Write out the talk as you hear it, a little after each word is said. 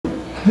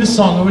This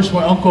song, I wish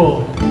my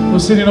uncle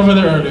was sitting over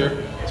there earlier.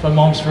 It's my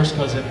mom's first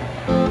cousin.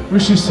 I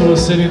wish he still was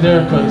sitting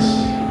there because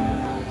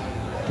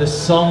this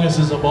song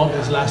is about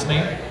his last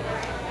name.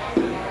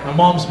 My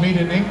mom's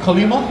maiden name,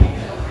 Kalima.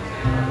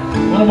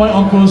 One of my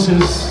uncles,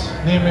 his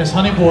name is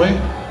Honey Boy.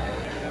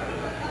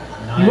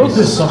 Nice. He wrote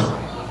this song.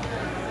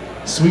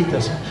 Sweet,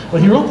 this one.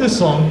 But he wrote this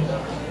song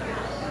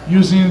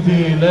using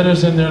the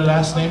letters in their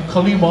last name,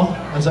 Kalima,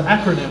 as an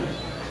acronym.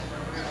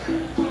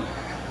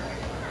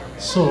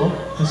 So,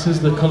 this is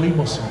the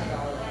Kalima Song.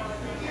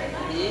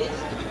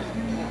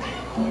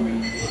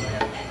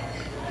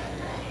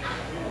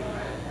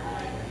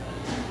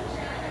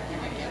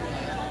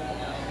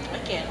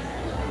 Again.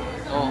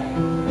 Oh.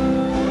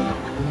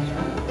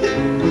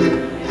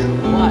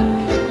 What?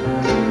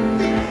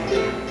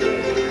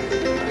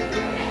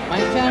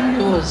 My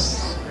family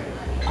was,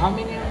 how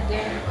many of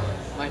them?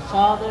 My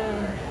father,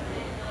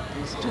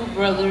 his two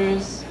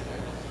brothers,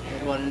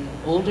 one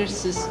older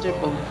sister,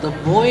 but the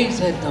boys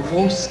had the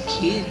most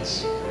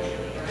kids.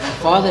 My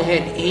father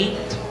had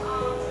 8.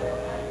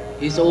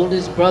 His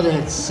oldest brother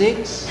had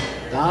 6.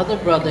 The other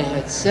brother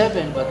had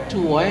 7, but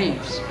 2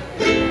 wives.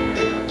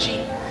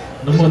 Gee.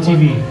 No more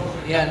TV.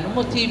 Yeah, no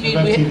more TV.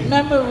 No TV.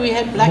 Remember we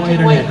had black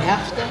and white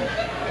after?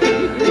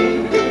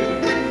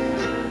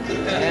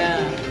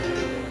 Yeah.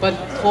 But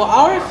for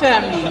our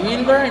family, we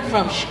learned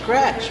from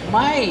scratch.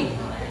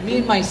 Me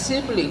and my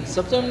siblings,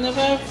 sometimes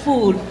never have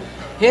food.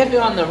 Heavy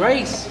on the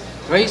rice.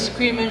 Rice,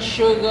 cream and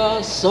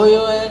sugar,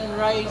 soya and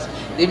rice.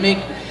 They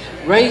make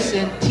rice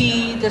and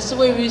tea. That's the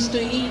way we used to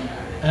eat.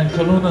 And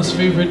Kaluna's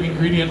favorite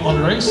ingredient on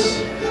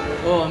rice?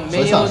 Oh,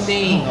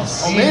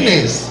 mayonnaise. Oh,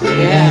 mayonnaise.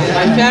 Yeah,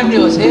 my family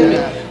was heavy.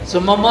 So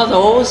my mother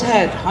always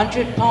had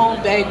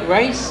 100-pound bag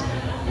rice,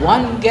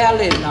 1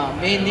 gallon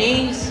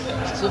mayonnaise,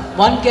 so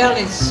 1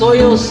 gallon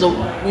soya, so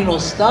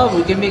stuff.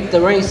 We can make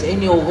the rice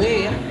any old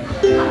way.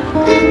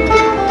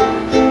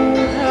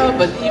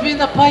 But even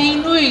the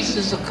Painois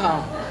used to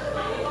come.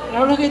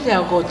 Now look at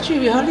them, go, gee,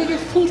 we hardly get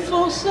food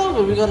for ourselves,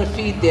 but we gotta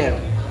feed them.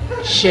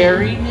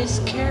 Sharing is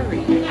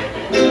caring.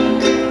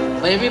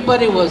 But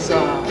everybody was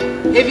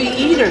heavy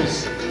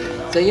eaters.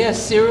 So yeah,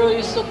 cereal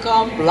used to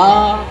come,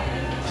 blah,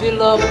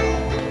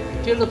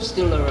 Philip's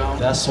still around.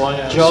 That's why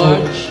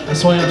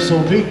I'm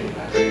so big.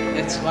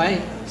 That's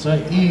why. So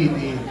I eat.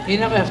 You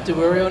never have to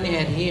worry, only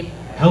had him.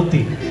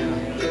 Healthy.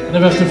 I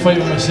never have to fight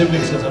with my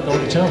siblings because I'm the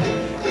only child.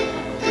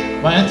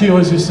 My auntie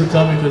always used to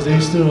tell me, because they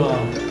used to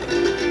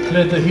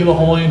play at the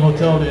Hawaiian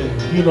Hotel in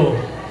Hilo.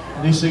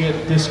 They used to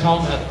get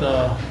discount at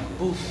the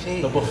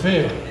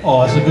buffet.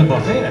 Oh, it's a good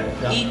buffet then.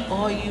 Yeah. Eat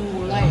all you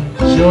like.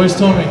 She always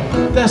told me,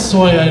 that's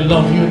why I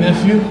love you,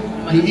 nephew.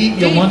 You eat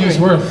your money's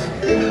worth.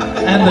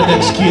 And the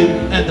next kid,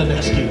 and the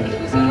next kid.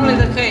 It's not really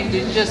the kind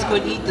you just go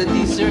eat the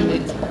dessert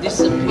and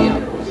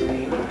disappear.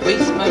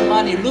 Waste my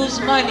money, lose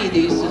money,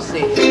 they used to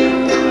say.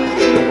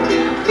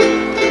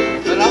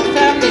 But our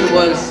family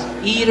was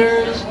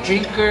eaters,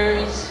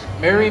 drinkers,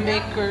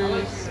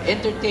 merrymakers,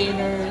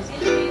 entertainers,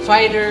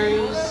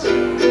 fighters.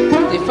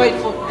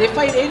 They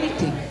fight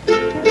anything.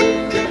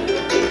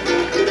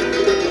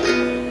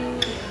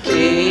 K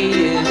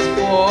is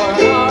for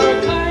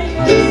our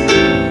kindness.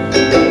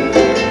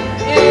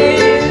 A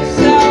is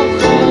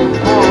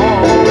alcohol.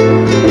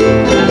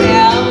 And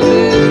L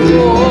is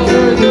for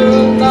the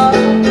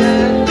love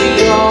that we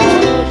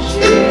all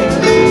share.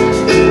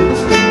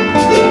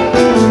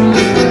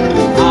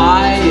 I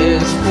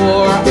is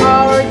for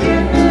our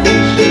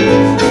image.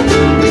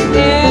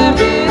 M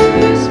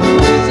is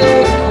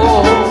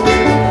musical.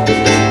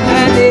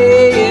 And A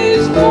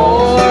is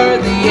for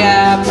the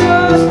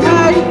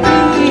appetite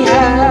we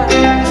have.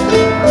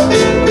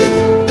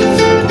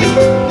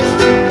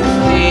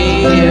 A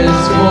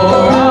is for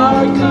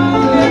our kindness. A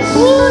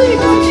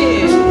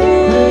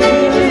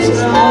is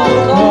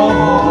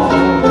alcohol.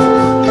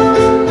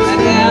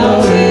 And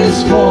L is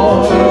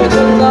for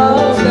the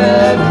love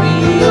that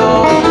we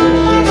all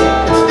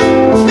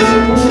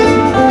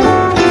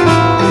share.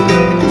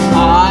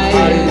 I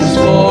is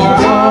for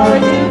our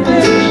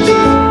image.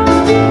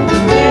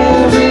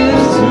 M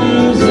is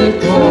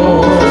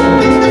musical.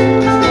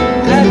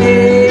 And A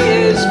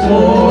is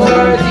for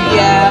the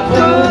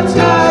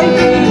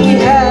appetite we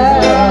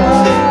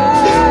have.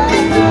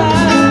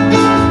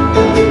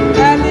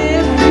 And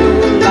if you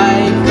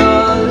like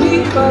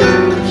Kalima,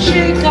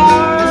 shake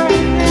our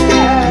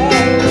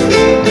hand.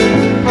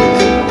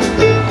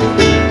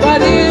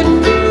 But if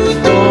you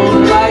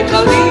don't like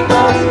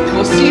Kalima,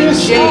 we'll see you,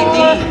 JD.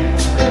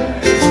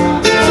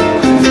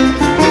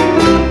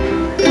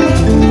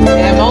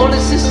 Yeah, my older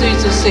sister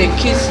used to say,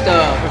 kiss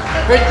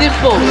her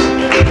dimples.